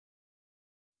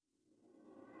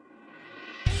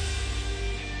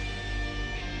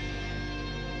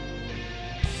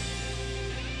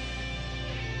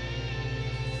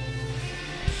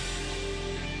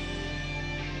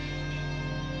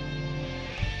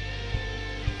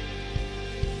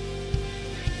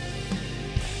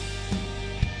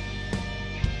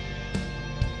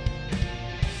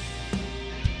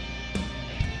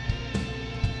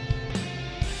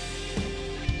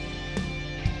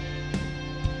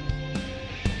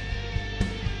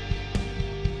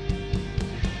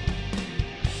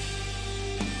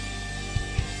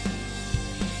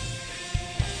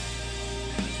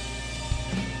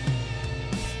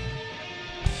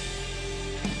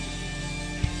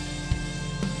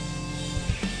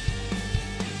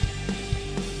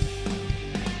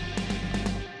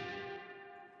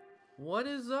What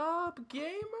is up,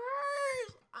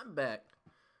 gamers? I'm back.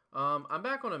 I'm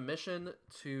back on a mission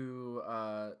to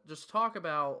just talk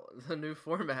about the new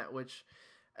format, which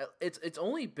it's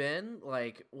only been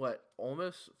like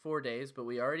almost 4 days, but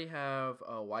we already have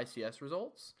YCS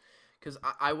results. Because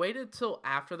I waited till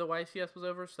after the YCS was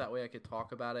over, so that way I could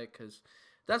talk about it, because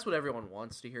that's what everyone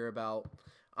wants to hear about.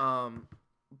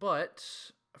 But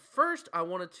first, I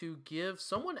wanted to give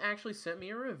someone actually sent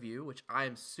me a review, which I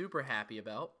am super happy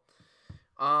about.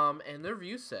 And their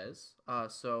review says,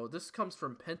 so this comes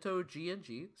from Pinto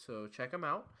GNG, so check them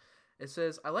out. It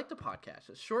says, I like the podcast.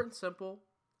 It's short and simple.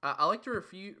 I like to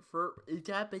refer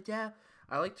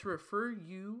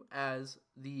you as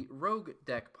the Rogue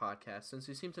Deck podcast, since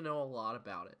you seem to know a lot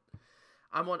about it.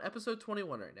 I'm on episode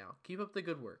 21 right now. Keep up the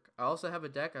good work. I also have a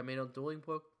deck I made on Dueling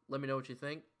Book. Let me know what you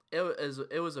think. It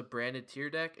was a branded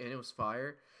tier deck, and it was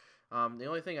fire. The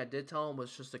only thing I did tell him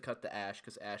was just to cut the Ash,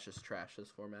 because Ash is trash this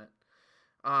format.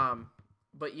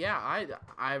 But yeah,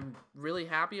 I'm really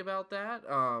happy about that.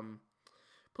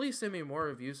 Please send me more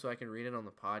reviews so I can read it on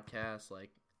the podcast.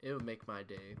 Like, it would make my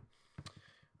day.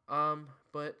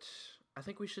 But I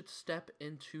think we should step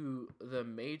into the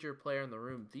major player in the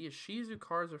room. The Ishizu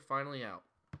cards are finally out.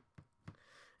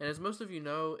 And as most of you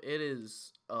know, it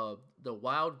is the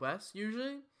Wild West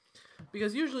usually.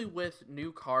 Because usually with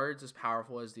new cards as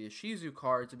powerful as the Ishizu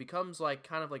cards, it becomes like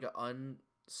kind of like an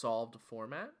unsolved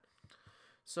format.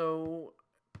 So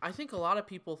I think a lot of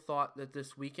people thought that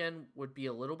this weekend would be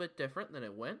a little bit different than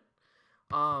it went.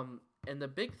 And the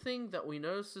big thing that we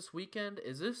noticed this weekend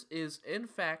is this is, in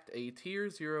fact, a Tier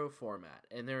 0 format.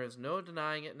 And there is no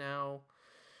denying it now.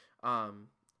 And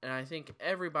I think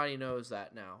everybody knows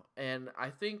that now. And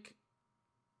I think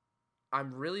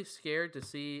I'm really scared to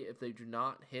see if they do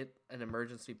not hit an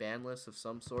emergency ban list of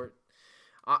some sort.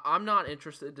 I'm not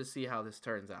interested to see how this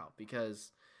turns out.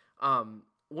 Because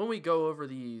when we go over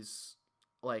these,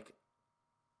 like,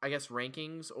 I guess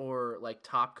rankings or, like,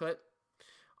 top cut,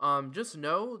 just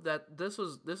know that this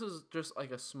is just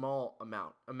like a small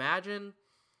amount. Imagine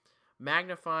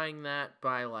magnifying that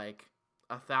by like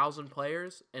 1,000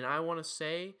 players, and I want to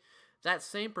say that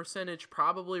same percentage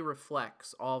probably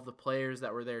reflects all of the players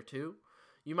that were there too.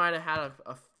 You might have had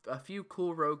a few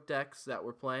cool rogue decks that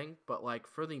were playing, but like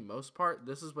for the most part,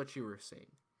 this is what you were seeing.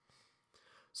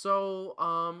 So,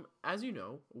 as you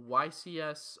know,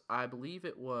 YCS, I believe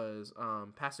it was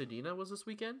Pasadena was this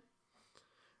weekend.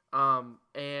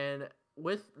 And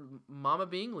with Mama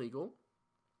being legal,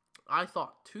 I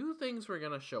thought two things were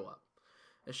going to show up.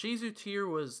 Ishizu tier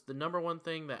was the number one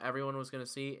thing that everyone was going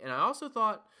to see, and I also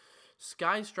thought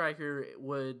Sky Striker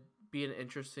would be an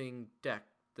interesting deck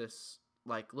this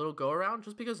like little go around,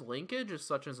 just because linkage is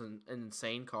such an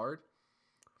insane card.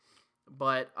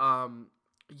 But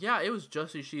yeah, it was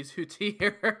just Ishizu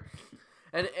tier.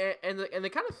 and the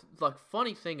kind of like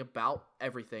funny thing about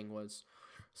everything was,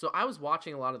 so I was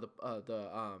watching a lot of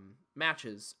the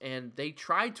matches, and they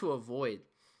tried to avoid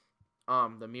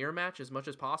the mirror match as much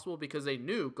as possible because they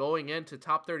knew going into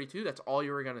top 32 that's all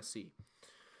you were going to see.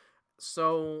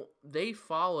 So they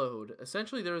followed,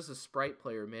 essentially there was a Sprite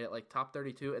player who made it like top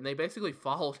 32, and they basically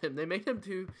followed him. They made him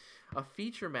do a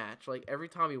feature match like every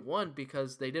time he won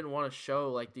because they didn't want to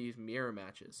show like these mirror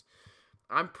matches.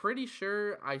 I'm pretty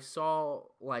sure I saw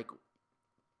like,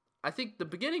 I think the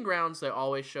beginning rounds, they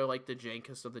always show, like, the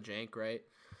jankest of the jank, right?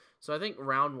 So I think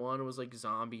round one was, like,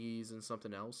 zombies and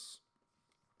something else.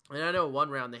 And I know one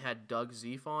round they had Doug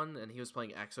Zephon, and he was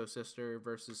playing Exo Sister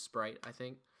versus Sprite, I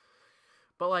think.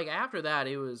 But, like, after that,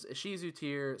 it was Ishizu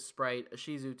tier, Sprite,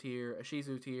 Ishizu tier,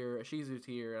 Ishizu tier, Ishizu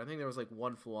tier. And I think there was, like,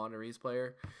 one Floowandereeze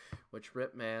player, which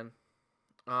rip, man.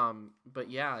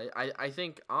 But, yeah, I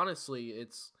think, honestly,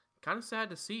 it's kind of sad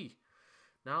to see.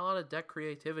 Not a lot of deck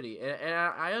creativity. And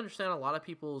I understand a lot of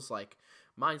people's like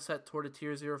mindset toward a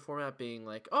tier 0 format being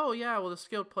like, oh yeah, well the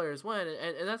skilled players win,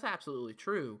 and that's absolutely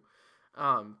true.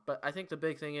 But I think the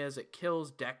big thing is it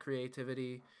kills deck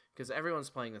creativity because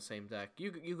everyone's playing the same deck. You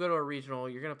go to a regional,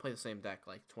 you're gonna play the same deck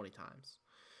like 20 times.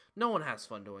 No one has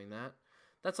fun doing that.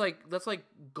 That's like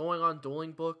going on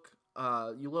Dueling Book.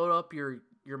 You load up your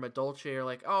Madolche, you're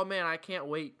like, oh man, I can't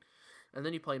wait. And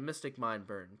then you play Mystic Mind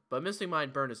Burn. But Mystic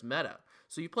Mind Burn is meta.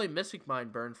 So you play Mystic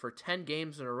Mind Burn for 10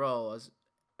 games in a row as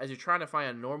you're trying to find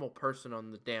a normal person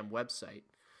on the damn website.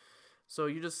 So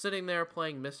you're just sitting there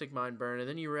playing Mystic Mind Burn, and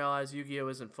then you realize Yu-Gi-Oh!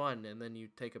 Isn't fun, and then you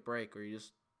take a break, or you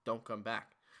just don't come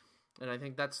back. And I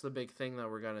think that's the big thing that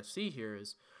we're going to see here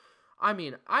is, I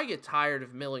mean, I get tired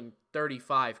of milling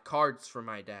 35 cards for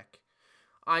my deck.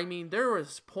 I mean, there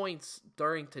was points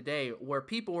during today where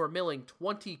people were milling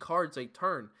 20 cards a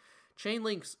turn. Chain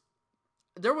Links,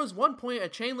 there was one point a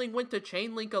Chain Link went to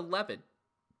Chain Link 11.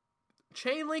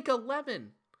 Chain Link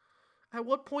 11. At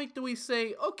what point do we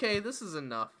say, okay, this is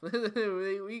enough?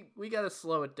 we got to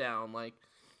slow it down. Like,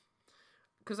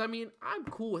 because, I mean, I'm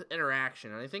cool with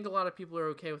interaction, and I think a lot of people are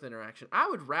okay with interaction. I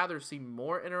would rather see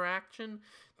more interaction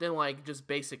than, like, just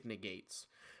basic negates.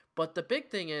 But the big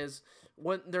thing is,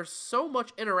 when there's so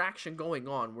much interaction going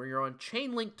on, where you're on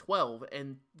Chain Link 12,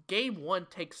 and Game 1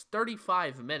 takes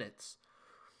 35 minutes,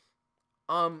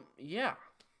 yeah.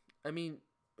 I mean,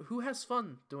 who has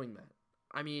fun doing that?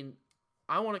 I mean,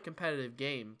 I want a competitive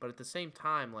game, but at the same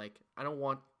time, like, I don't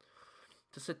want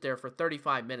to sit there for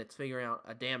 35 minutes figuring out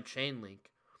a damn chain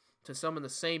link to summon the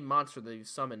same monster that you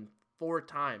summoned 4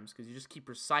 times because you just keep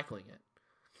recycling it.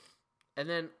 And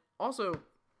then also,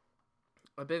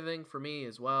 a big thing for me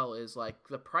as well is like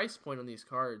the price point on these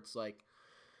cards. Like,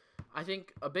 I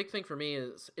think a big thing for me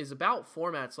is about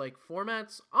formats. Like,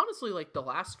 formats, honestly, like the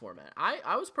last format.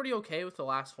 I was pretty okay with the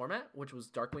last format, which was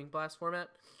Darkwing Blast format.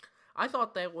 I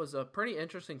thought that was a pretty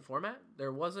interesting format.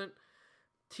 There wasn't...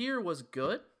 Tier was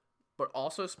good, but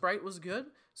also Sprite was good.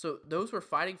 So those were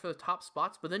fighting for the top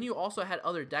spots. But then you also had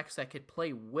other decks that could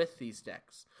play with these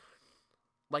decks.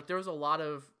 Like, there was a lot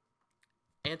of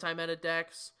anti-meta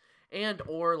decks and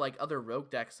or like other rogue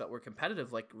decks that were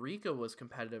competitive. Like, Rika was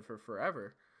competitive for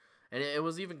forever. And it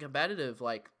was even competitive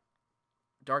like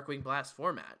Darkwing Blast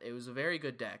format. It was a very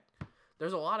good deck.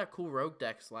 There's a lot of cool rogue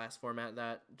decks last format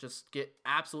that just get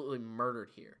absolutely murdered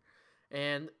here.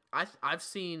 And I've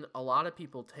seen a lot of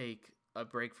people take a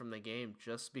break from the game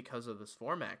just because of this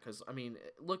format. Because, I mean,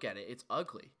 look at it. It's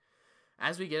ugly.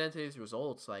 As we get into these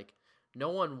results, like, no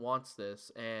one wants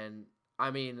this. And,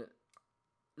 I mean,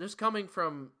 just coming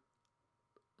from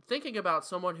thinking about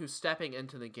someone who's stepping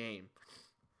into the game.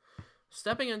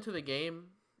 Stepping into the game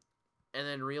and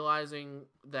then realizing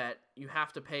that you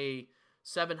have to pay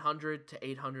 $700 to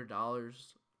 $800,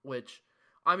 which,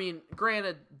 I mean,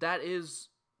 granted, that is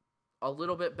a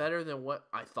little bit better than what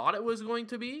I thought it was going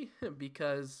to be,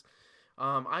 because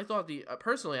I thought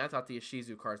personally, I thought the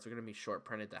Ishizu cards were going to be short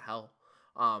printed to hell,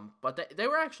 but they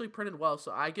were actually printed well,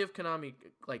 so I give Konami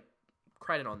like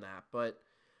credit on that. But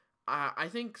I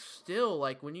think still,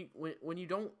 like, when you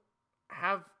don't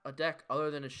have a deck other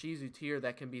than a Shizu tier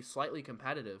that can be slightly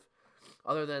competitive,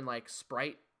 other than like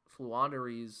Sprite,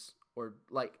 Fluanderies, or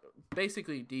like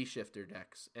basically D-Shifter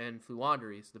decks, and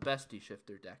Fluanderies, the best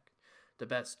D-Shifter deck, the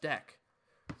best deck,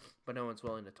 but no one's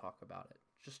willing to talk about it.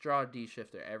 Just draw a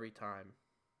D-Shifter every time.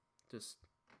 Just,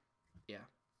 yeah.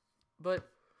 But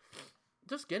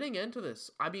just getting into this,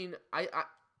 I mean, I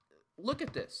look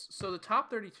at this. So the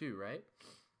top 32, right?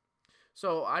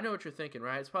 So I know what you're thinking,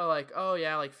 right? It's probably like, oh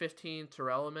yeah, like 15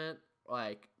 Tearlament,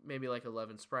 like maybe like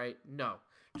 11 Sprite. No,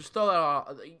 just throw that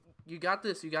out. You got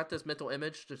this mental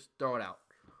image. Just throw it out.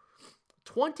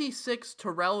 26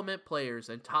 Tearlament players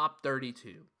in top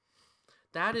 32.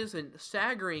 That is a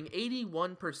staggering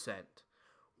 81%.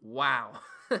 Wow.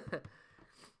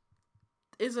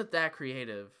 Isn't that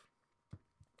creative?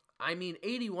 I mean,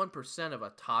 81% of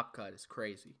a top cut is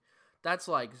crazy. That's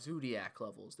like Zodiac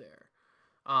levels there.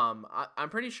 I'm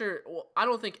pretty sure... Well, I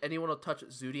don't think anyone will touch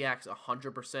Zodiac's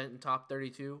 100% in top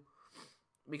 32.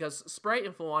 Because Sprite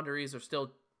and Fluanderies are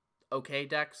still okay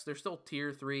decks. They're still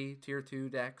tier 3, tier 2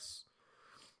 decks.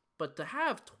 But to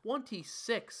have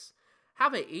 26,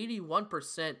 have an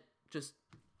 81% just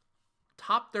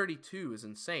top 32 is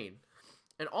insane.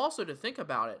 And also to think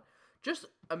about it, just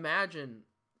imagine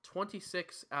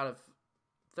 26 out of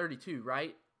 32,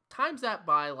 right? Times that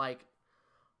by like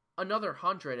another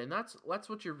 100, and that's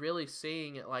what you're really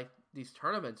seeing at like these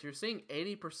tournaments. You're seeing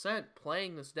 80%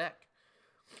 playing this deck.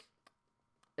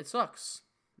 It sucks.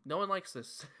 No one likes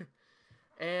this.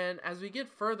 And as we get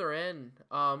further in,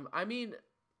 I mean,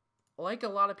 like a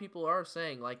lot of people are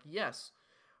saying, like, yes,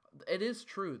 it is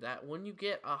true that when you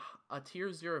get a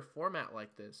tier 0 format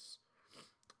like this,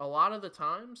 a lot of the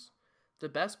times the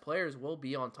best players will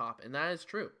be on top, and that is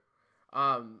true.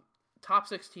 Top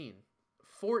 16,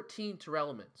 14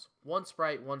 Tearlaments, 1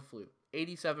 Sprite, 1 Flu,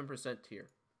 87% tier.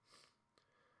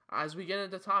 As we get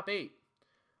into top 8,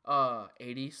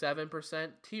 87%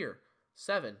 tier,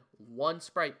 7, 1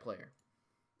 Sprite player.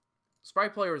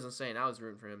 Sprite player was insane. I was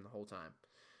rooting for him the whole time.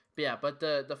 But yeah, but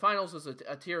the finals was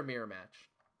a tier mirror match.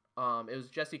 It was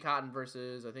Jesse Cotton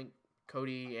versus, I think,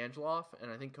 Cody Angeloff,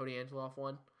 and I think Cody Angeloff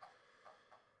won.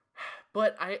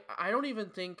 But I don't even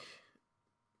think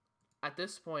at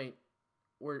this point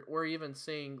we're even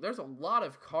seeing... There's a lot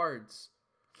of cards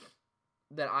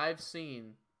that I've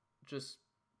seen just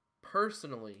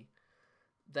personally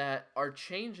that are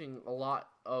changing a lot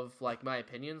of like my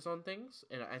opinions on things.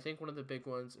 And I think one of the big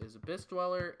ones is Abyss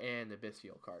Dweller and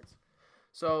Abyssial cards.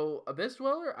 So Abyss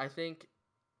Dweller, I think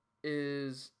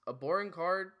is a boring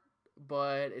card,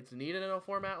 but it's needed in a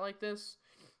format like this.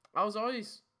 I was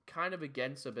always kind of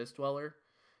against Abyss Dweller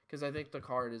because I think the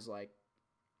card is like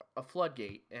a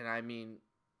floodgate, and I mean,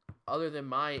 other than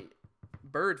my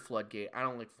bird floodgate, I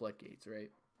don't like floodgates,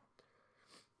 right?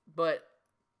 But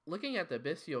looking at the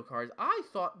Abyssio cards, I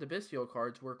thought the Abyssio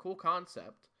cards were a cool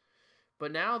concept,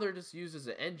 but now they're just used as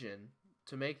an engine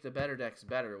to make the better decks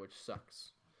better, which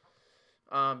sucks.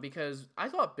 Because I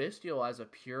thought Bestial as a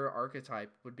pure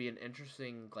archetype would be an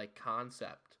interesting like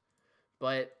concept,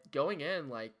 but going in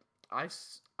like I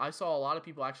saw a lot of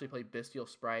people actually play Bestial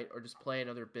Sprite or just play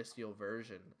another Bestial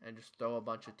version and just throw a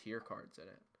bunch of tier cards in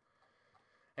it.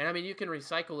 And I mean, you can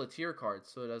recycle the tier cards,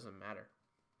 so it doesn't matter.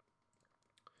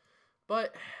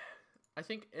 But I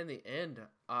think in the end,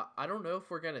 I don't know if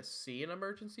we're going to see an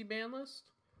emergency ban list.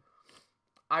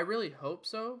 I really hope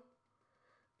so.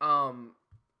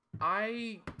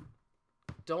 I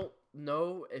don't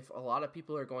know if a lot of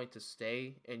people are going to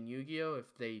stay in Yu-Gi-Oh!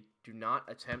 If they do not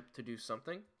attempt to do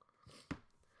something.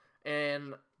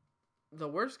 And the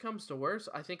worst comes to worst,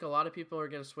 I think a lot of people are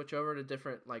going to switch over to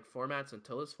different like formats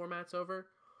until this format's over.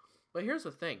 But here's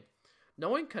the thing.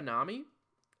 Knowing Konami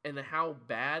and how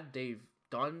bad they've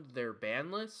done their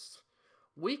ban lists,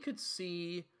 we could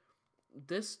see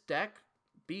this deck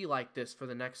be like this for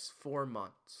the next 4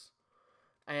 months.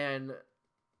 And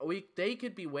they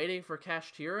could be waiting for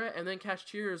Kashtira, and then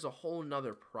Kashtira is a whole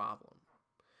nother problem.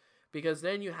 Because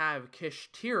then you have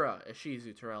Kashtira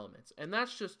Ishizu Terra Elements, and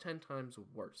that's just 10 times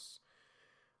worse.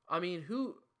 I mean,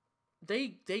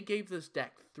 they gave this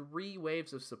deck 3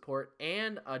 waves of support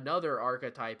and another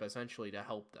archetype essentially to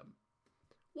help them.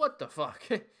 What the fuck?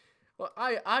 Well,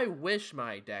 I wish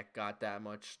my deck got that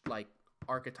much like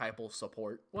archetypal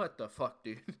support. What the fuck,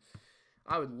 dude?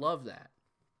 I would love that.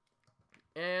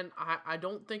 And I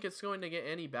don't think it's going to get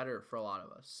any better for a lot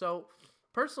of us. So,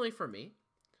 personally for me,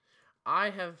 I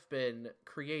have been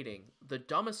creating the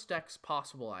dumbest decks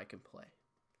possible I can play.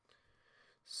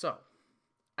 So,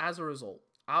 as a result,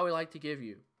 I would like to give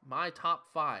you my top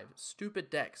 5 stupid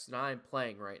decks that I'm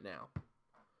playing right now.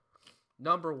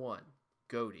 Number 1,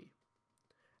 Goaty.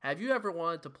 Have you ever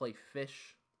wanted to play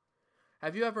fish?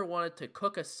 Have you ever wanted to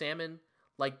cook a salmon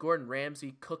like Gordon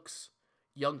Ramsay cooks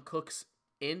young cooks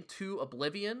into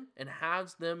oblivion and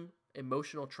has them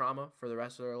emotional trauma for the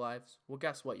rest of their lives? Well,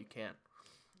 guess what? You can.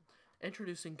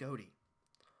 Introducing Goaty.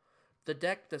 The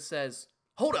deck that says,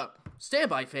 hold up,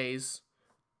 standby phase,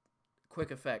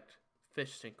 quick effect,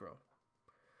 fish synchro.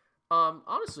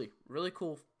 Honestly, really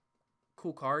cool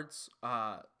cards.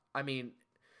 I mean,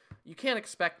 you can't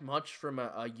expect much from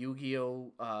a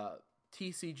Yu-Gi-Oh!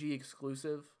 TCG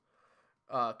exclusive.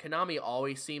 Konami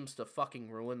always seems to fucking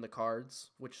ruin the cards,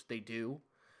 which they do.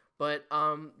 But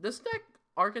this deck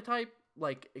archetype,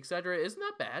 like etc., isn't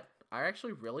that bad. I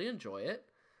actually really enjoy it.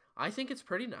 I think it's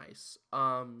pretty nice.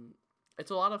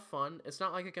 It's a lot of fun. It's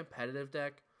not like a competitive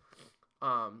deck.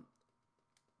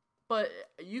 But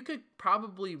you could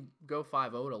probably go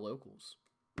 5-0 to locals.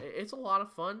 It's a lot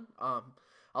of fun.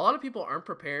 A lot of people aren't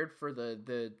prepared for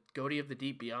the Goaty of the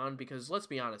Deep Beyond because, let's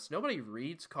be honest, nobody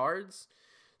reads cards.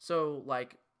 So,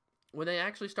 like, when they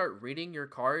actually start reading your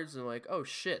cards and like, oh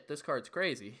shit, this card's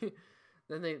crazy,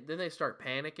 then they start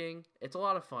panicking. It's a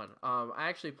lot of fun. I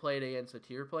actually played against a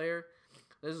tier player.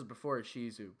 This is before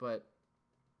Ishizu, but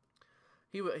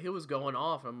he was going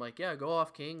off. I'm like, yeah, go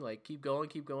off, King. Like, keep going.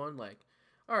 Like,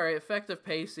 all right, effective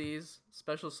Pacey's,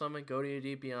 special summon, Goaty of the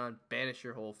Deep Beyond, banish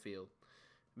your whole field.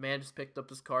 Man just picked up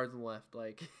his cards and left.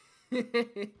 Like,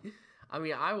 I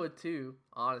mean, I would too,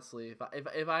 honestly,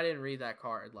 if I didn't read that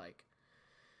card. Like,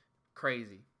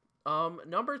 crazy.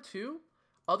 Number 2,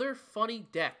 other funny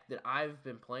deck that I've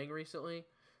been playing recently.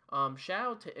 Shout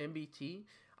out to MBT.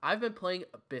 I've been playing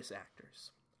Abyss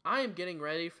Actors. I am getting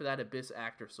ready for that Abyss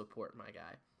Actor support, my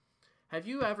guy. Have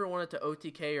you ever wanted to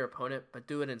OTK your opponent, but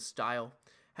do it in style?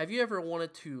 Have you ever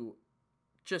wanted to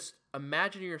just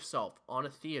imagine yourself on a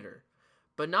theater,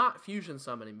 but not fusion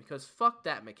summoning, because fuck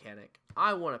that mechanic.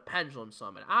 I want a pendulum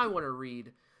summon. I want to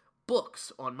read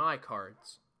books on my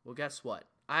cards. Well, guess what?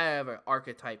 I have an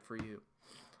archetype for you.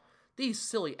 These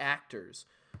silly actors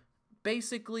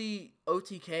basically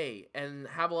OTK and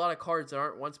have a lot of cards that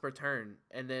aren't once per turn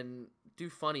and then do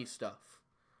funny stuff.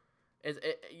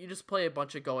 You just play a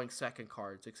bunch of going second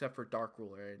cards, except for Dark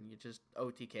Ruler, and you just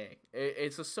OTK.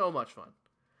 It's just so much fun.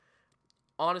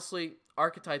 Honestly,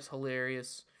 archetype's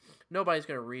hilarious. Nobody's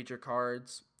going to read your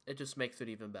cards. It just makes it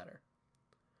even better.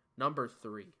 Number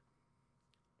 3.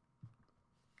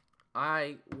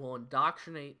 I will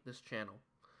indoctrinate this channel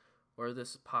or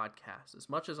this podcast as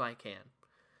much as I can.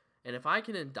 And if I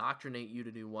can indoctrinate you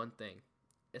to do one thing,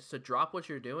 it's to drop what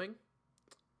you're doing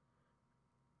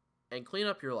and clean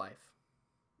up your life.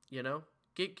 You know,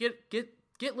 get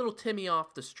little Timmy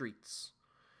off the streets.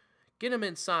 Get him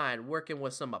inside working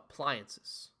with some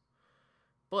appliances.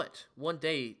 But one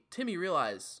day, Timmy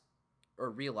realizes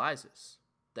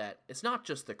that it's not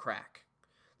just the crack.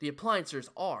 The appliances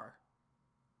are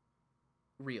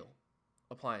real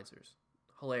appliances.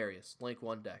 Hilarious. Link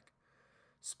 1 deck.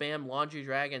 Spam Laundry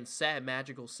Dragon, sad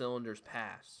magical cylinders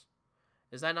pass.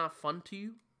 Is that not fun to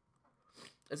you?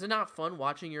 Is it not fun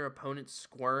watching your opponent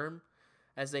squirm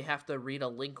as they have to read a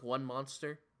Link 1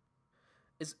 monster?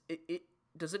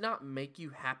 Does it not make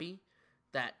you happy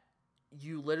that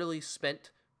you literally spent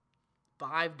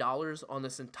 $5 on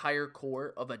this entire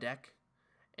core of a deck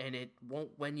and it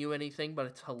won't win you anything, but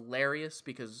it's hilarious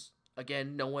because,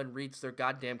 again, no one reads their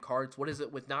goddamn cards. What is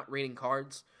it with not reading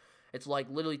cards? It's like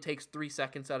literally takes 3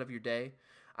 seconds out of your day.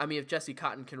 I mean, if Jesse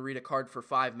Cotton can read a card for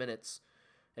 5 minutes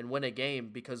and win a game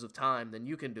because of time, then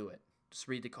you can do it. Just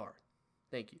read the card.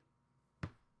 Thank you.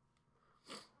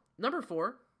 Number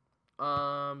 4,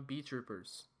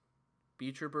 B-Troopers.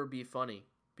 B-Trooper be funny.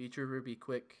 B-Trooper be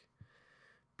quick.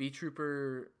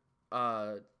 B-Trooper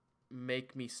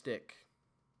make me stick.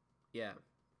 Yeah.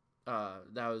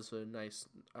 That was a nice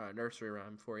nursery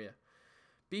rhyme for you.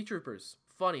 B-Troopers,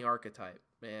 funny archetype,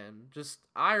 man.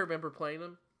 I remember playing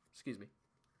them. Excuse me.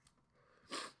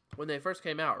 When they first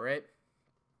came out, right?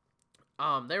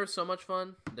 They were so much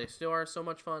fun. They still are so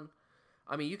much fun.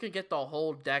 I mean, you can get the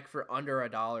whole deck for under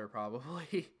 $1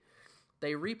 probably.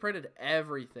 They reprinted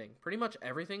everything. Pretty much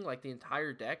everything, like the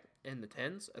entire deck in the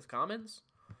 10s as commons.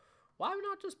 Why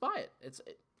not just buy it?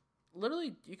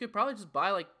 Literally, you could probably just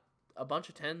buy like a bunch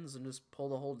of 10s and just pull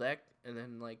the whole deck and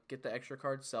then like get the extra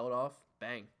cards, sell it off,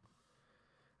 bang.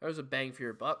 There's a bang for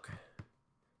your buck.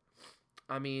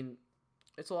 I mean,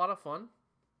 it's a lot of fun.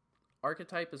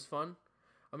 Archetype is fun.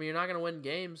 I mean, you're not going to win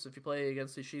games if you play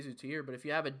against the Shizu tier, but if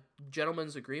you have a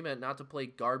gentleman's agreement not to play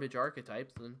garbage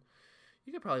archetypes, then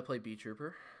you could probably play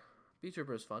B-Trooper.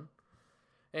 B-Trooper is fun.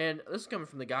 And this is coming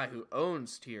from the guy who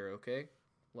owns tier, okay?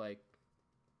 Like,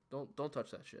 don't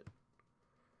touch that shit.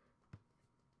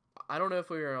 I don't know if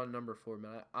we were on number 4,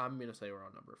 but I'm going to say we're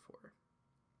on number 4.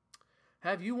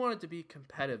 Have you wanted to be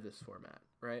competitive this format,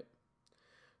 right?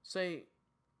 Say,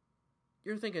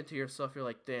 you're thinking to yourself, you're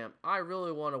like, damn, I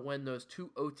really want to win those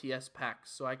 2 OTS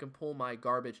packs so I can pull my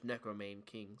garbage Necromane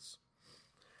Kings.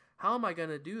 How am I going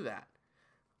to do that?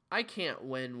 I can't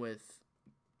win with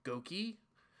Goki.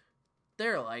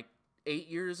 They're like 8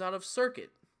 years out of circuit.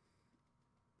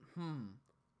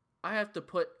 I have to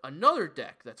put another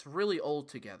deck that's really old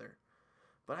together.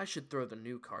 But I should throw the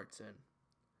new cards in.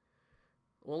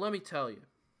 Well, let me tell you.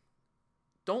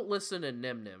 Don't listen to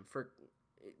Nim Nim.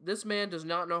 This man does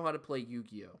not know how to play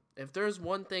Yu-Gi-Oh! If there's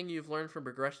one thing you've learned from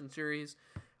Progression Series,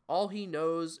 all he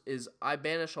knows is I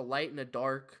banish a light and a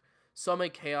dark, summon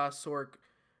Chaos Sork,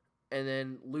 and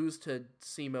then lose to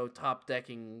Simo top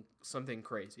decking something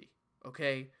crazy.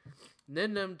 Okay?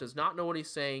 Nim Nim does not know what he's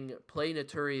saying. Play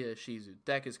Naturia Shizu.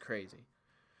 Deck is crazy.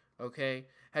 Okay?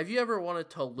 Have you ever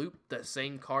wanted to loop the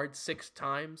same card 6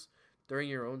 times during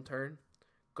your own turn?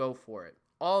 Go for it.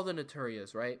 All the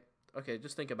Naturias, right? Okay,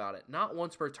 just think about it. Not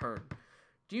once per turn.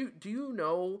 Do you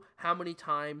know how many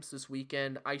times this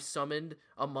weekend I summoned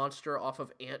a monster off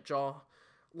of Antjaw?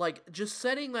 Like, just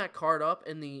setting that card up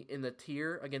in the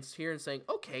tier against tier and saying,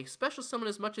 okay, special summon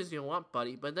as much as you want,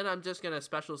 buddy, but then I'm just gonna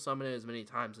special summon it as many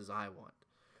times as I want.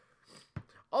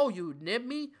 Oh, you nib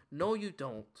me? No, you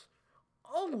don't.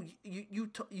 Oh,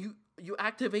 you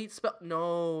activate spell?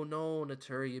 No,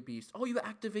 Naturia Beast. Oh, you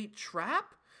activate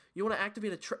Trap? You want to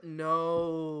activate a trap?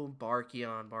 No,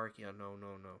 Barkion,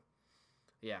 no.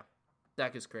 Yeah,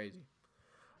 deck is crazy.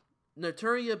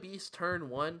 Naturia Beast turn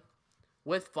 1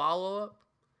 with follow-up,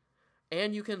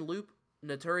 and you can loop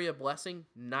Naturia Blessing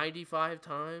 95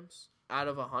 times out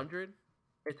of 100.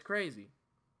 It's crazy.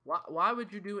 Why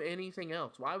would you do anything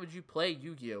else? Why would you play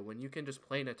Yu-Gi-Oh! When you can just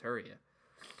play Naturia?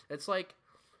 It's like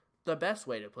the best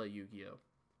way to play Yu-Gi-Oh!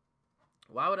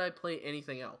 Why would I play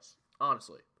anything else?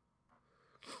 Honestly.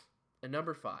 And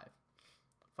number 5.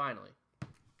 Finally.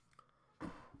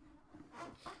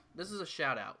 This is a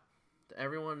shout out to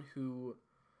everyone who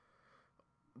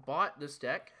bought this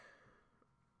deck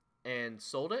and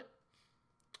sold it.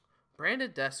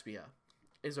 Branded Despia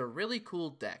is a really cool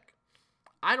deck.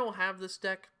 I don't have this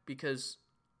deck because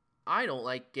I don't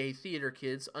like gay theater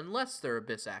kids unless they're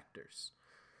Abyss actors.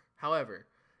 However,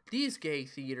 these gay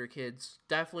theater kids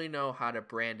definitely know how to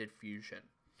branded fusion.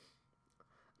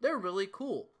 They're really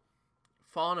cool.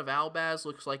 Fallen of Albaz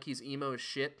looks like he's emo as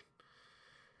shit.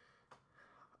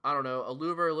 I don't know.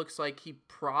 Aluber looks like he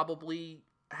probably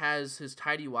has his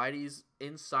tidy whities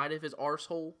inside of his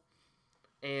arsehole.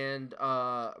 And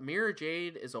Mirror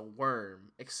Jade is a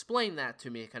worm. Explain that to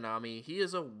me, Konami. He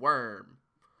is a worm.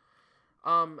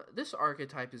 This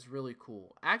archetype is really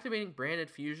cool. Activating Branded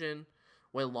Fusion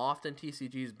when Loft and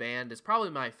TCG's banned is probably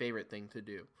my favorite thing to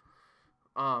do.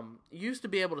 You used to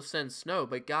be able to send Snow,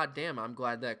 but goddamn, I'm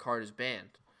glad that card is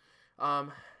banned.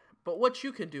 But what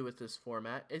you can do with this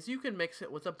format is you can mix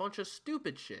it with a bunch of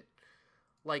stupid shit.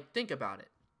 Like, think about it.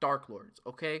 Dark Lords,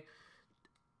 okay?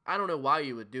 I don't know why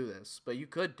you would do this, but you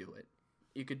could do it.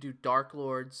 You could do Dark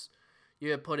Lords.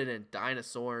 You could put it in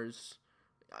Dinosaurs.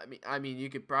 I mean, you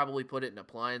could probably put it in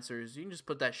Appliancers. You can just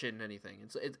put that shit in anything.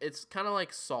 It's kind of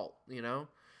like Salt, you know?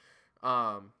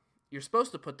 You're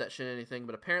supposed to put that shit in anything,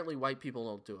 but apparently white people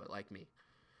don't do it, like me.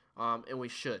 And we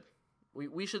should.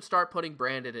 We should start putting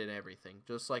branded in everything,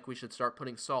 just like we should start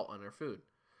putting salt on our food.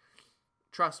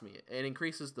 Trust me, it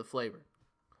increases the flavor.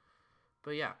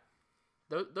 But yeah,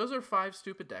 those are 5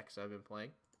 stupid decks I've been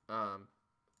playing.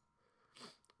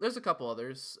 There's a couple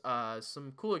others.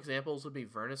 Some cool examples would be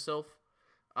Vernisylph.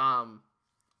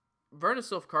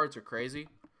 Vernisylph cards are crazy.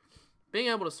 Being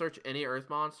able to search any Earth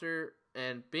monster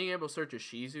and being able to search a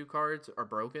Shizu cards are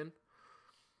broken.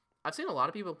 I've seen a lot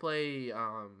of people play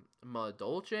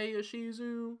Madolche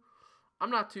Ishizu. I'm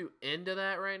not too into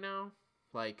that right now.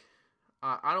 Like,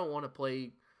 I don't want to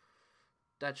play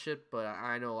that shit, but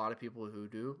I know a lot of people who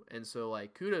do. And so,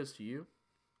 like, kudos to you.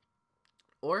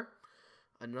 Or,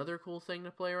 another cool thing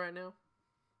to play right now.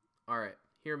 Alright,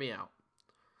 hear me out.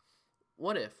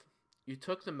 What if you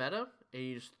took the meta and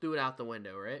you just threw it out the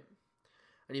window, right?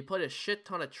 And you put a shit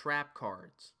ton of trap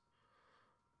cards.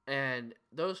 And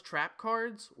those trap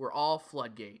cards were all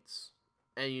floodgates.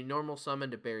 And you normal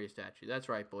summoned a Berry statue. That's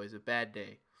right, boys. A bad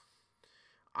day.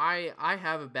 I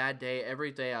have a bad day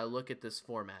every day I look at this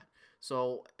format.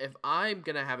 So if I'm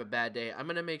going to have a bad day, I'm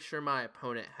going to make sure my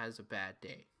opponent has a bad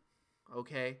day.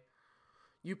 Okay?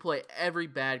 You play every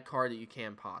bad card that you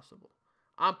can possible.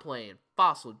 I'm playing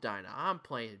Fossil Dyna. I'm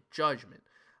playing Judgment.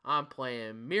 I'm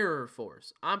playing Mirror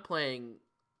Force. I'm playing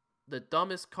the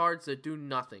dumbest cards that do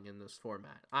nothing in this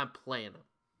format. I'm playing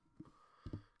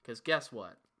them. Because guess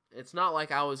what? It's not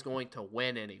like I was going to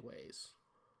win anyways.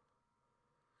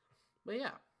 But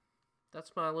yeah,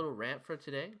 that's my little rant for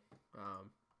today.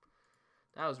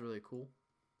 That was really cool.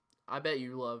 I bet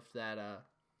you loved that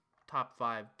top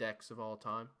 5 decks of all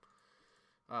time.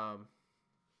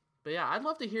 But yeah, I'd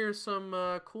love to hear some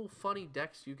cool, funny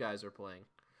decks you guys are playing.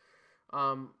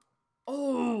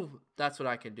 Oh, that's what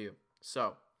I can do.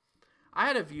 So, I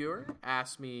had a viewer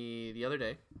ask me the other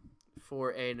day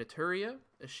for a Naturia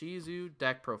Ishizu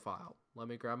deck profile. Let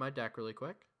me grab my deck really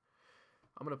quick.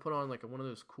 I'm going to put on like one of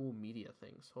those cool media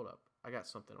things. Hold up. I got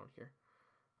something on here.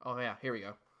 Oh yeah, here we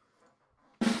go.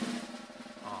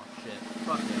 Oh shit.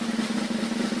 Fuck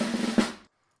yeah.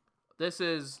 This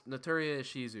is Naturia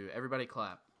Ishizu. Everybody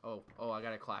clap. Oh, I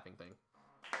got a clapping thing.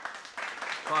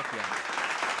 Fuck yeah.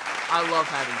 I love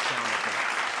having sound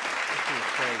effects. This is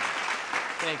crazy.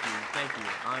 Thank you.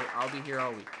 I'll be here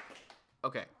all week.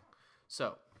 Okay,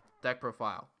 so, deck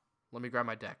profile. Let me grab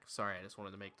my deck. Sorry, I just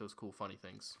wanted to make those cool, funny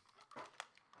things.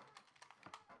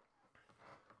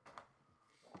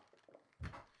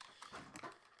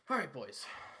 Alright, boys.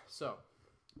 So,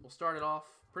 we'll start it off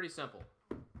pretty simple.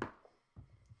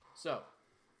 So,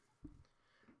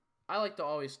 I like to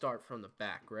always start from the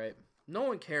back, right? No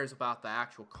one cares about the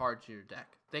actual cards in your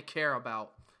deck. They care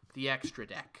about the extra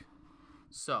deck.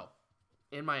 So,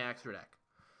 in my extra deck,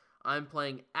 I'm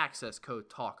playing Access Code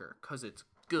Talker because it's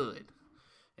good.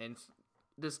 And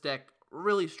this deck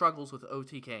really struggles with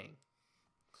OTKing.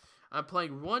 I'm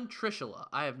playing 1 Trishula.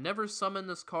 I have never summoned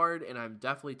this card, and I'm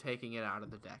definitely taking it out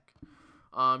of the deck.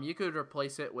 You could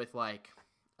replace it with, like,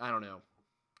 I don't know,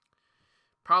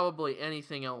 probably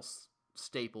anything else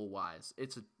staple-wise.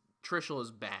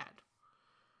 Trishula's bad.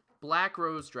 Black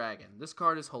Rose Dragon. This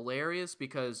card is hilarious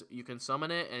because you can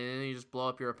summon it and then you just blow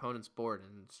up your opponent's board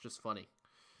and it's just funny.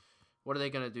 What are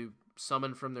they going to do?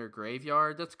 Summon from their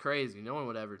graveyard? That's crazy. No one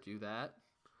would ever do that.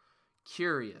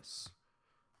 Curious.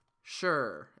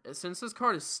 Sure. Since this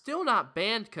card is still not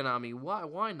banned, Konami,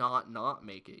 why not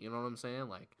make it? You know what I'm saying?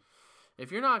 Like,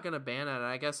 if you're not going to ban it,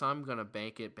 I guess I'm going to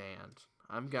make it banned.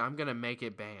 I'm going to make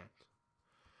it banned.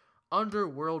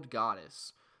 Underworld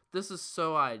Goddess. This is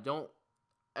so I don't...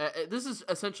 this is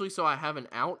essentially so I have an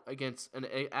out against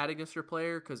your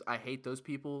player because I hate those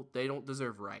people. They don't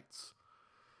deserve rights.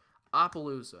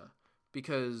 Apollousa,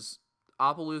 because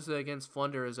Apollousa against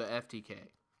Flunder is a FTK.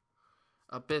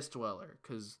 Abyss Dweller,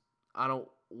 because I don't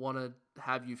want to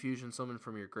have you fusion summon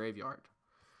from your graveyard.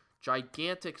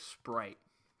 Gigantic Sprite.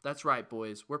 That's right,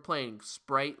 boys. We're playing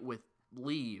Sprite with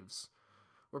leaves.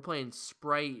 We're playing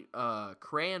Sprite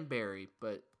Cranberry,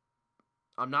 but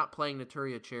I'm not playing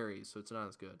Naturia Cherries, so it's not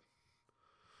as good.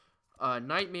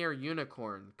 Nightmare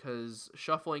Unicorn, because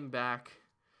shuffling back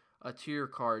a tier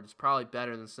card is probably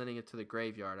better than sending it to the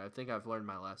graveyard. I think I've learned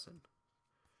my lesson.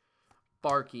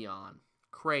 Barkion.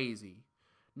 Crazy.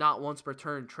 Not once per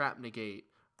turn trap negate.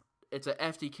 It's a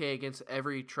FTK against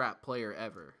every trap player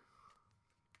ever.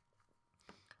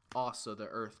 Also the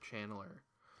Earth Channeler.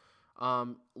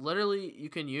 Literally, you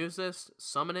can use this,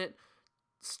 summon it,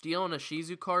 steal an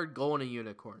Ishizu card, go on a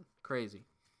Unicorn. Crazy.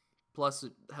 Plus,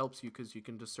 it helps you because you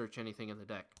can just search anything in the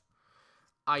deck.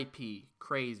 IP.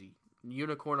 Crazy.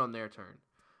 Unicorn on their turn.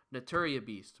 Naturia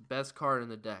Beast. Best card in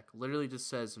the deck. Literally just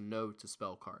says no to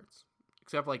spell cards.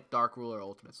 Except for like Dark Ruler,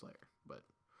 Ultimate Slayer. But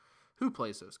who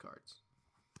plays those cards?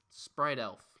 Sprite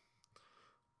Elf.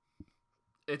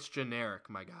 It's generic,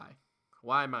 my guy.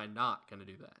 Why am I not going to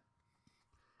do that?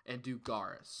 And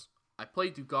Dugaris. I play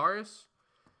Dugaris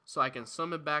so I can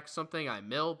summon back something I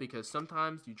mill, because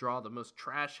sometimes you draw the most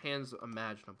trash hands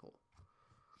imaginable.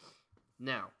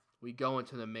 Now, we go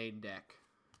into the main deck.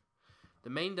 The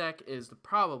main deck is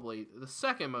probably the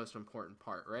second most important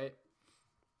part, right?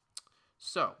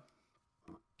 So,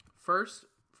 first,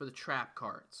 for the trap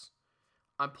cards,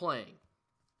 I'm playing,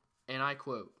 and I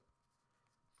quote,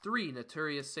 3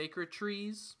 Naturia Sacred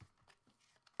Trees,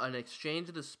 an Exchange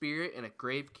of the Spirit, and a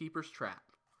Gravekeeper's Trap.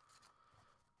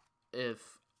 If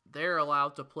they're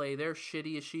allowed to play their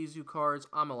shitty Ishizu cards,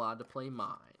 I'm allowed to play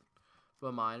mine.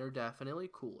 But mine are definitely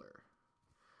cooler.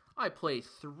 I play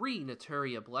 3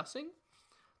 Naturia Blessing.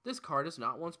 This card is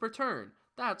not once per turn.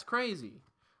 That's crazy.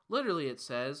 Literally it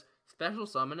says, special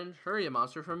summon a Naturia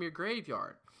monster from your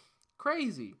graveyard.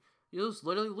 Crazy. You'll just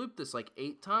literally loop this like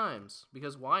 8 times.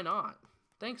 Because why not?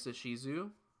 Thanks,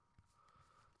 Ishizu.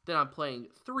 Then I'm playing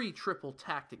 3 triple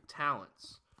tactic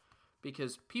talents.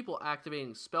 Because people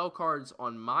activating spell cards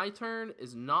on my turn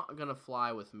is not going to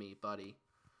fly with me, buddy.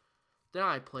 Then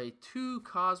I play 2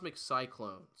 Cosmic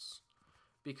Cyclones.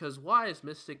 Because why is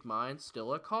Mystic Mind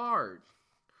still a card?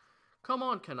 Come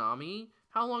on, Konami.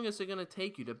 How long is it going to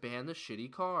take you to ban the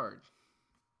shitty card?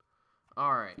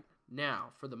 Alright, now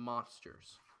for the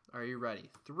monsters. Are you ready?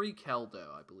 3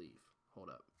 Keldo, I believe. Hold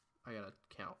up. I gotta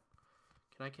count.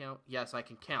 Can I count? Yes, I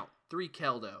can count. 3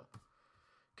 Keldo.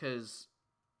 Because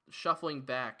shuffling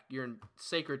back your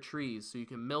Sacred Trees so you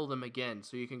can mill them again,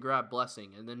 so you can grab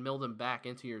Blessing, and then mill them back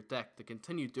into your deck to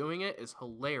continue doing it is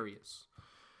hilarious.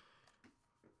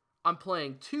 I'm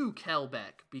playing 2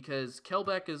 Kelbeck, because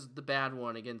Kelbeck is the bad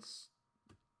one against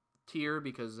tier,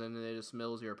 because then it just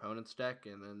mills your opponent's deck,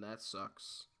 and then that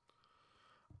sucks.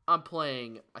 I'm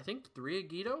playing, I think, 3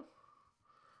 Agito?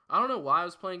 I don't know why I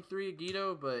was playing 3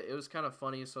 Agito, but it was kind of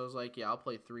funny, so I was like, yeah, I'll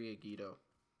play 3 Agito.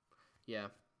 Yeah,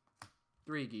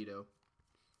 3 Agito.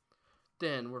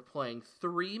 Then we're playing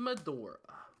 3 Medora.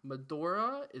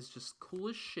 Medora is just cool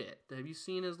as shit. Have you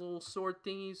seen his little sword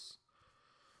thingies?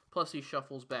 Plus he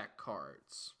shuffles back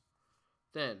cards.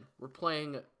 Then we're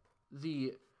playing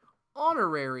the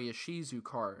honorary Ishizu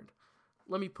card.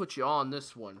 Let me put you on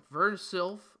this one.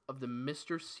 Versilf of the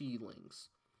Mr. Seedlings.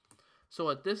 So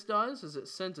what this does is it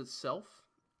sends itself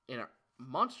in a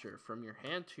monster from your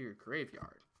hand to your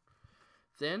graveyard.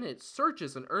 Then it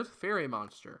searches an Earth Fairy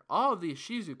monster. All of the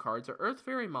Ishizu cards are Earth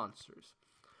Fairy monsters.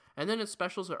 And then it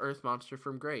specials an Earth monster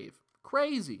from grave.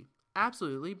 Crazy.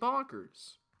 Absolutely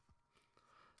bonkers.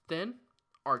 Then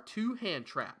are 2 hand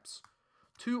traps.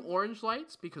 2 orange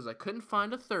lights because I couldn't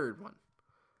find a third one.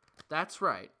 That's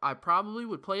right. I probably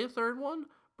would play a third one,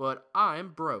 but I'm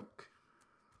broke.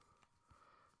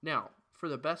 Now, for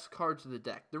the best cards of the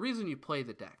deck. The reason you play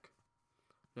the deck.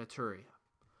 Naturia.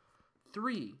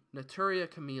 3 Naturia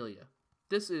Camellia.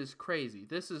 This is crazy.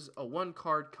 This is a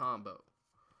 1-card combo.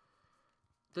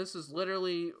 This is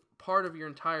literally part of your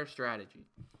entire strategy.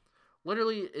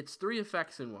 Literally, it's 3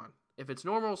 effects in one. If it's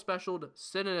normal specialed,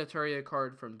 send a Naturia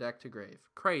card from deck to grave.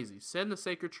 Crazy. Send the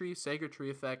Sacred Tree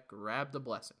effect, grab the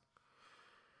Blessing.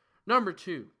 Number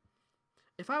 2.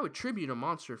 If I would tribute a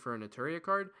monster for a Naturia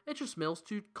card, it just mills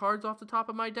 2 cards off the top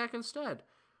of my deck instead.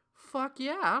 Fuck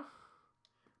yeah.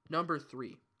 Number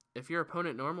 3. If your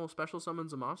opponent normal special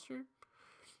summons a monster,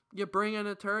 you bring a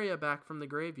Naturia back from the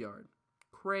graveyard.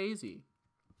 Crazy.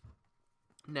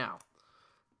 Now,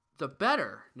 the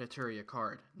better Naturia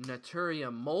card,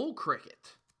 Naturia Mole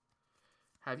Cricket.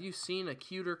 Have you seen a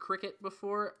cuter cricket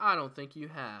before? I don't think you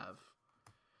have.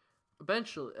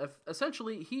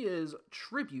 Essentially, he is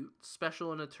tribute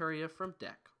special Naturia from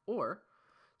deck, or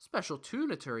special 2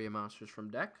 Naturia monsters from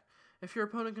deck if your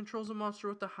opponent controls a monster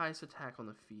with the highest attack on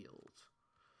the field.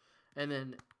 And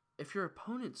then, if your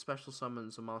opponent special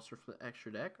summons a monster from the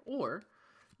extra deck, or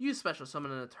You special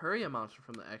summon a Naturia monster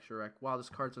from the extra deck while this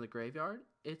card's in the graveyard.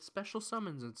 It special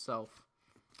summons itself.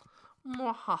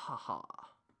 Mwahaha.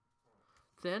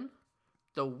 Then,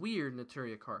 the weird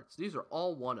Naturia cards. These are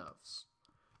all one-ofs.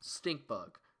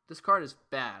 Stinkbug. This card is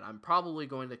bad. I'm probably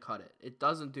going to cut it. It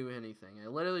doesn't do anything. It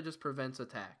literally just prevents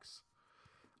attacks.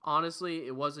 Honestly,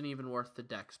 it wasn't even worth the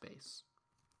deck space.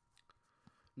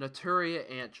 Naturia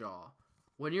Antjaw.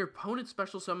 When your opponent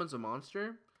special summons a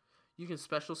monster, you can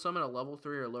special summon a level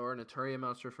 3 or lower Naturia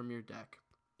monster from your deck.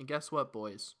 And guess what,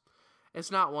 boys? It's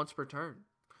not once per turn.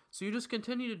 So you just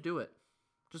continue to do it.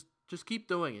 Just keep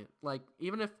doing it. Like,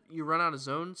 even if you run out of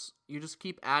zones, you just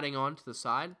keep adding on to the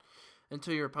side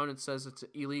until your opponent says it's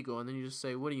illegal, and then you just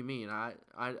say, what do you mean? I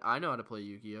know how to play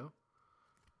Yu-Gi-Oh!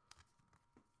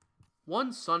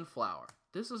 One Sunflower.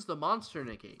 This is the monster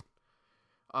negate.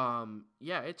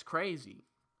 Yeah, it's crazy.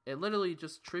 It literally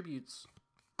just tributes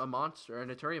a monster, a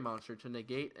Naturia monster, to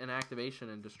negate an activation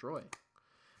and destroy.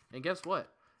 And guess what?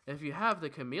 If you have the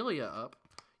Camellia up,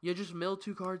 you just mill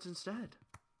 2 cards instead.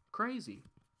 Crazy.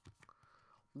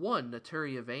 One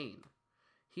Naturia Vein.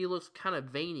 He looks kind of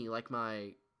veiny like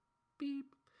my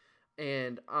beep.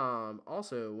 And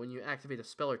also, when you activate a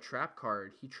spell or trap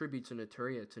card, he tributes a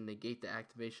Naturia to negate the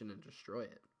activation and destroy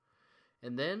it.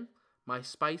 And then, my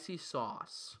Spicy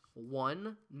Sauce.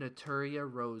 One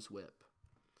Naturia Rose Whip.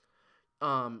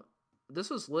 This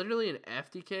was literally an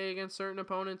FTK against certain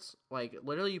opponents. Like,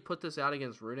 literally you put this out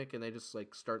against Runic and they just,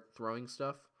 like, start throwing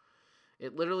stuff.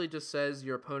 It literally just says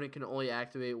your opponent can only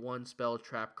activate 1 spell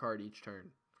trap card each turn.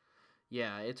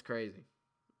 Yeah, it's crazy.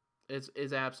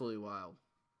 It's absolutely wild.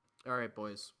 Alright,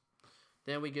 boys.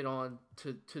 Then we get on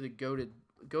to the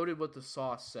goated with the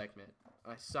sauce segment.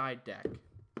 A side deck.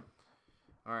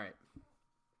 Alright.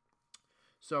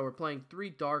 So we're playing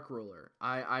 3 Dark Ruler.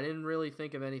 I didn't really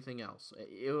think of anything else.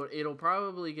 It'll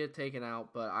probably get taken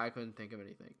out, but I couldn't think of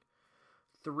anything.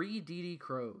 3 DD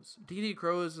Crows. DD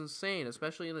Crow is insane,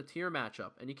 especially in the tier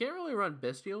matchup. And you can't really run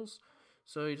Bestials,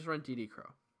 so you just run DD Crow.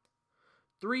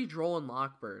 3 Droll and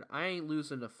Lockbird. I ain't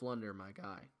losing to Flunder, my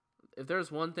guy. If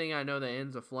there's one thing I know that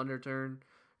ends a Flunder turn,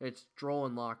 it's Droll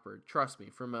and Lockbird. Trust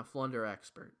me, from a Flunder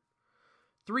expert.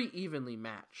 3 Evenly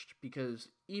Matched, because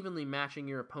evenly matching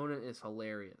your opponent is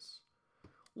hilarious.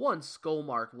 1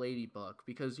 Skullmark Ladybug,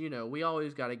 because, you know, we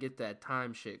always got to get that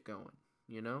time shit going,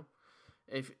 you know?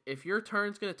 If your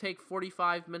turn's going to take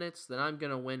 45 minutes, then I'm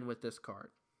going to win with this card.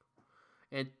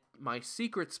 And my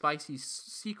secret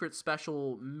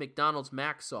special McDonald's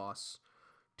Mac Sauce.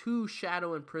 2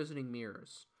 Shadow Imprisoning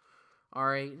Mirrors.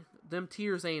 Alright? Them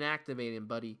tiers ain't activating,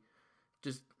 buddy.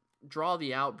 Just draw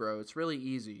the out, bro. It's really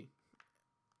easy.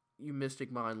 You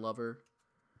Mystic Mind lover.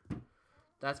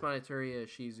 That's my Naturia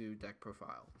Shizu deck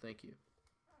profile. Thank you.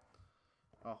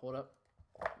 Oh, hold up.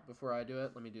 Before I do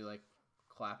it, let me do, like,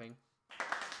 clapping.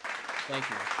 Thank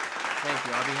you. Thank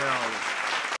you. I'll be here always.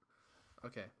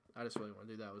 Okay. I just really want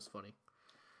to do that. It was funny.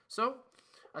 So,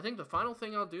 I think the final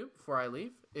thing I'll do before I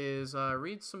leave is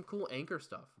read some cool Anchor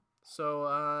stuff. So,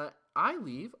 I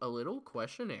leave a little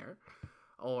questionnaire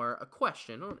or a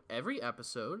question on every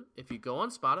episode. If you go on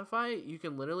Spotify, you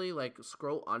can literally, like,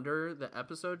 scroll under the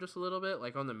episode just a little bit,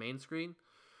 like on the main screen.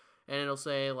 And it'll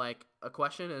say, like, a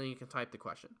question, and then you can type the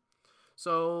question.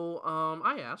 So,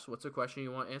 I asked, what's a question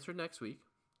you want answered next week?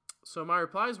 So my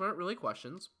replies weren't really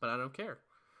questions, but I don't care.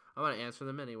 I'm going to answer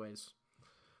them anyways.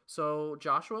 So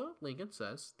Joshua Lincoln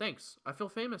says, thanks, I feel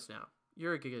famous now.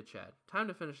 You're a Giga Chad. Time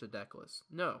to finish the deck list.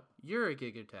 No, you're a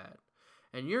Giga Chad.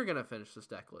 And you're going to finish this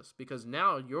deck list, because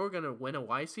now you're going to win a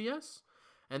YCS,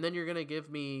 and then you're going to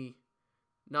give me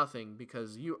nothing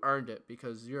because you earned it,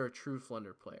 because you're a true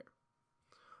Flunder player.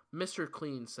 Mr.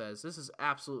 Clean says, this is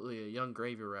absolutely a Young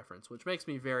Gravy reference, which makes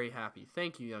me very happy.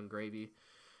 Thank you, Young Gravy.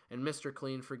 And Mr.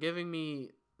 Clean for giving me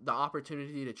the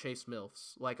opportunity to chase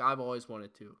MILFs, like I've always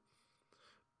wanted to.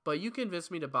 But you convinced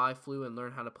me to buy Flu and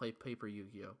learn how to play Paper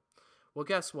Yu-Gi-Oh! Well,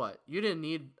 guess what?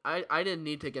 I didn't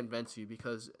need to convince you,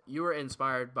 because you were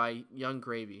inspired by Young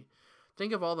Gravy.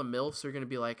 Think of all the MILFs who are going to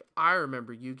be like, I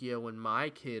remember Yu-Gi-Oh! When my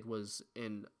kid was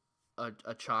in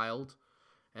a child.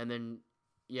 And then,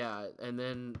 yeah, and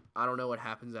then I don't know what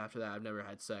happens after that. I've never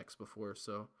had sex before,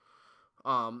 so...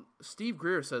 Steve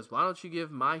Greer says, why don't you give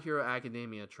My Hero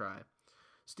Academia a try?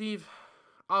 Steve,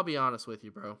 I'll be honest with you,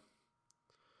 bro.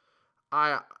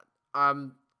 My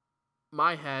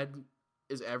head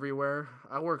is everywhere.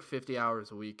 I work 50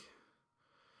 hours a week.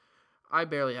 I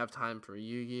barely have time for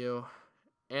Yu-Gi-Oh!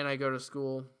 And I go to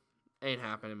school. Ain't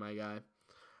happening, my guy.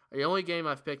 The only game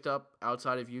I've picked up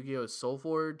outside of Yu-Gi-Oh! Is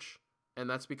SoulForge, and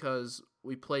that's because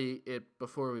we play it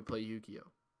before we play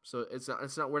Yu-Gi-Oh! So it's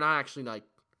not, we're not actually, like,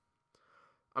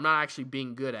 I'm not actually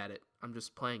being good at it. I'm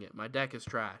just playing it. My deck is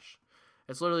trash.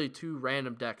 It's literally 2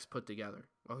 random decks put together.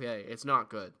 Okay, it's not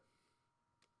good.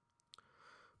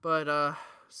 But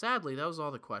sadly, that was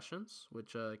all the questions,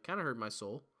 which kind of hurt my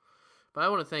soul. But I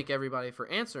want to thank everybody for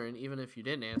answering, even if you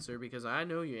didn't answer, because I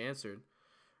know you answered.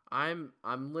 I'm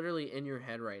literally in your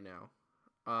head right now.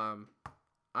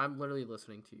 I'm literally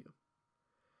listening to you.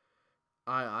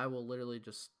 I will literally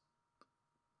just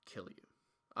kill you.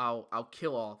 I'll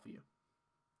kill all of you.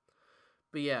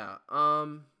 But yeah,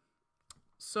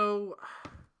 so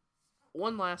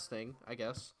one last thing, I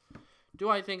guess. Do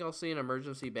I think I'll see an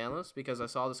emergency ban list? Because I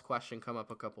saw this question come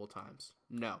up a couple of times.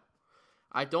 No.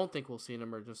 I don't think we'll see an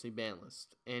emergency ban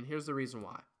list. And here's the reason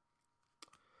why.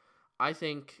 I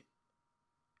think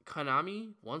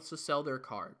Konami wants to sell their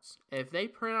cards. If they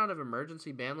print out an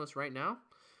emergency ban list right now,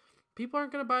 people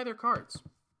aren't going to buy their cards.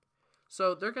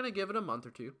 So they're going to give it a month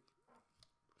or two.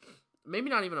 Maybe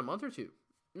not even a month or two.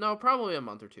 No, probably a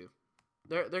month or two.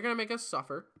 They're going to make us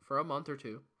suffer for a month or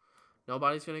two.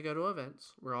 Nobody's going to go to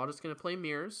events. We're all just going to play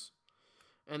mirrors.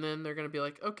 And then they're going to be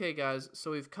like, okay, guys,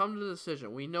 so we've come to the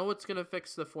decision. We know what's going to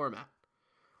fix the format.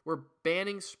 We're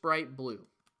banning Sprite Blue.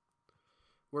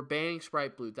 We're banning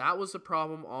Sprite Blue. That was the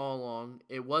problem all along.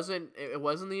 It wasn't the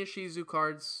Ishizu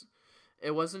cards.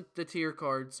 It wasn't the tier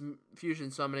cards,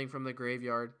 Fusion Summoning from the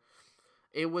graveyard.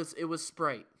 It was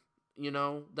Sprite. You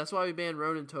know, that's why we banned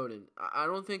Ronin Totem. I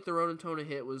don't think the Ronin Totem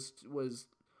hit was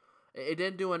it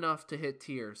didn't do enough to hit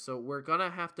tier. So we're gonna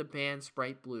have to ban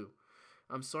Sprite Blue.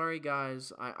 I'm sorry,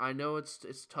 guys. I know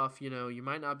it's tough. You know, you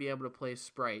might not be able to play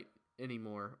Sprite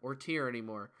anymore or tier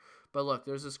anymore. But look,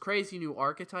 there's this crazy new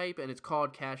archetype, and it's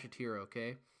called Kashtira,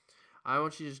 okay? I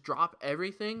want you to just drop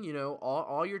everything, you know,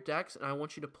 all your decks, and I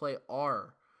want you to play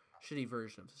our shitty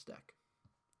version of this deck.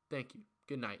 Thank you.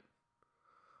 Good night.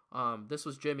 This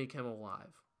was Jimmy Kimmel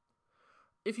Live.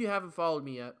 If you haven't followed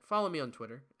me yet, follow me on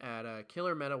Twitter at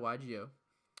KillerMetaYGO.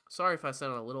 Sorry if I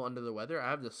sound a little under the weather. I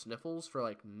have the sniffles for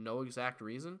like no exact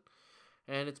reason,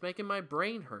 and it's making my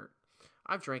brain hurt.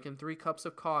 I've drinking 3 cups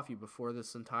of coffee before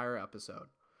this entire episode.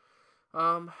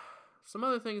 Some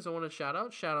other things I want to shout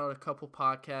out. Shout out a couple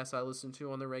podcasts I listen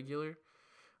to on the regular.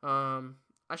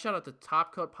 I shout out the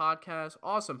Top Cut podcast.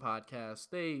 Awesome podcast.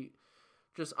 They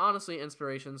just honestly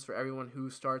inspirations for everyone who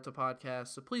starts a podcast.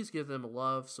 So please give them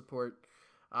love, support.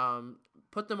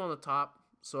 Put them on the top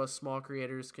so us small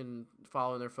creators can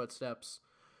follow in their footsteps.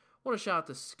 I want to shout out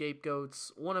the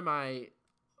Scapegoats, one of my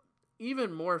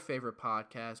even more favorite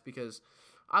podcasts, because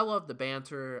I love the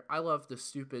banter. I love the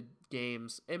stupid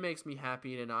games. It makes me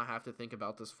happy to not have to think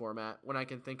about this format when I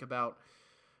can think about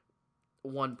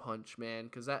One Punch, man,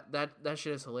 because that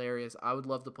shit is hilarious. I would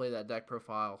love to play that deck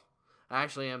profile. I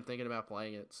actually am thinking about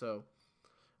playing it. So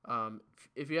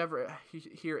if you ever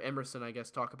hear Emerson, I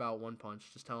guess, talk about One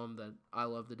Punch, just tell him that I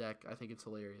love the deck. I think it's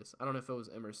hilarious. I don't know if it was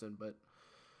Emerson, but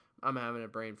I'm having a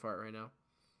brain fart right now.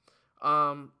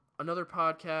 Another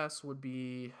podcast would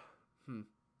be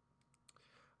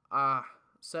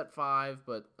Set 5,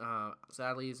 but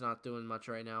sadly he's not doing much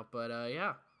right now. But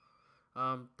yeah,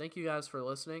 thank you guys for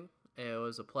listening. It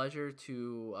was a pleasure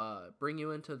to bring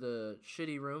you into the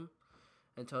shitty room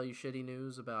and tell you shitty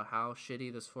news about how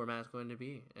shitty this format is going to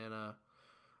be. And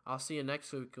I'll see you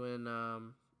next week when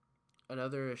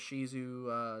another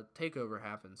Shizu takeover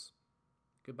happens.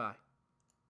 Goodbye.